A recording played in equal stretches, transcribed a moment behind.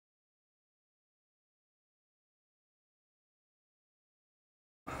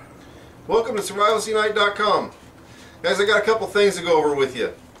Welcome to SurvivalSeaNight.com. Guys, I got a couple things to go over with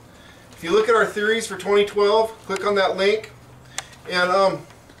you. If you look at our theories for 2012, click on that link and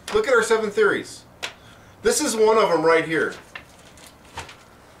look at our 7 theories. This is one of them right here.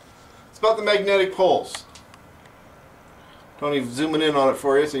 It's about the magnetic poles. Tony zooming in on it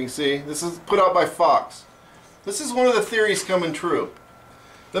for you so you can see. This is put out by Fox. This is one of the theories coming true.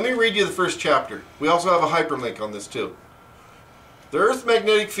 Let me read you the first chapter. We also have a hyperlink on this too. The Earth's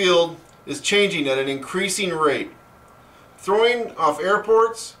magnetic field is changing at an increasing rate, throwing off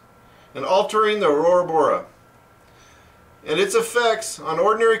airports and altering the aurora borealis. And its effects on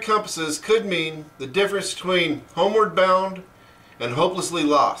ordinary compasses could mean the difference between homeward bound and hopelessly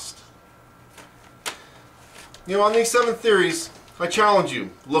lost. You know, on these 7 theories, I challenge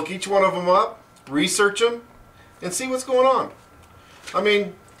you. Look each one of them up, research them, and see what's going on. I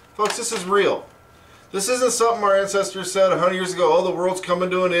mean, folks, this is real. This isn't something our ancestors said 100 years ago, oh, the world's coming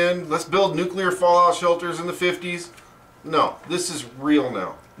to an end, let's build nuclear fallout shelters in the 50s. No, this is real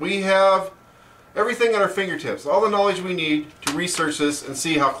now. We have everything at our fingertips, all the knowledge we need to research this and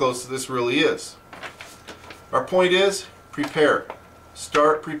see how close this really is. Our point is, prepare.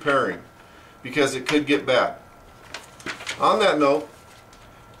 Start preparing, because it could get bad. On that note,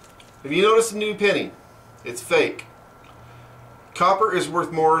 if you notice the new penny, it's fake. Copper is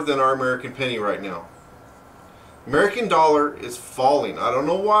worth more than our American penny right now. American dollar is falling. I don't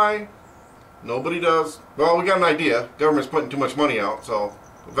know why. Nobody does. Well, we got an idea. Government's putting too much money out, so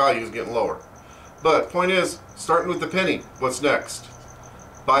the value is getting lower. But point is, starting with the penny, what's next?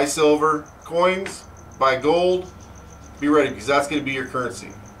 Buy silver coins, buy gold, be ready, because that's going to be your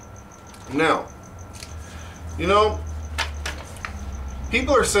currency. Now, you know,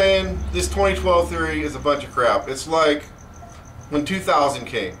 people are saying this 2012 theory is a bunch of crap. It's like when 2000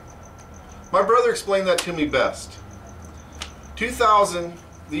 came. My brother explained that to me best. 2000,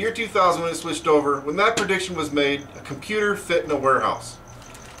 the year 2000 when it switched over, when that prediction was made, a computer fit in a warehouse.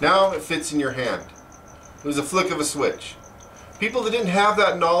 Now it fits in your hand. It was a flick of a switch. People that didn't have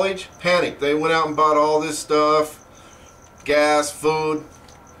that knowledge panicked. They went out and bought all this stuff, gas, food.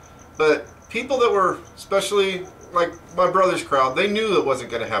 But people that were, especially like my brother's crowd, they knew it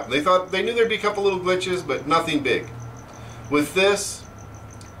wasn't going to happen. They knew there'd be a couple little glitches, but nothing big. With this,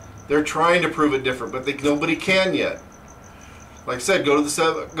 they're trying to prove it different, but nobody can yet. Like I said, go to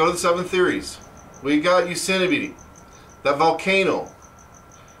the 7 theories. We got Yosemite, that volcano.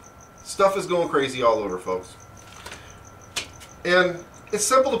 Stuff is going crazy all over, folks. And it's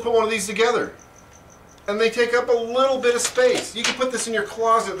simple to put one of these together. And they take up a little bit of space. You can put this in your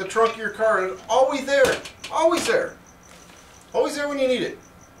closet, the trunk of your car, and it's always there. Always there. Always there when you need it.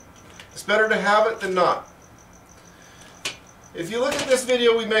 It's better to have it than not. If you look at this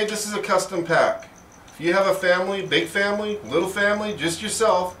video we made, this is a custom pack. If you have a family, big family, little family, just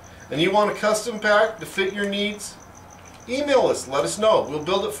yourself, and you want a custom pack to fit your needs, email us, let us know. We'll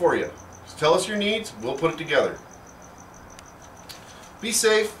build it for you. Just tell us your needs, we'll put it together. Be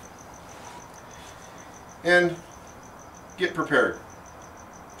safe and get prepared.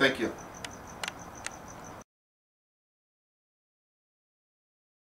 Thank you.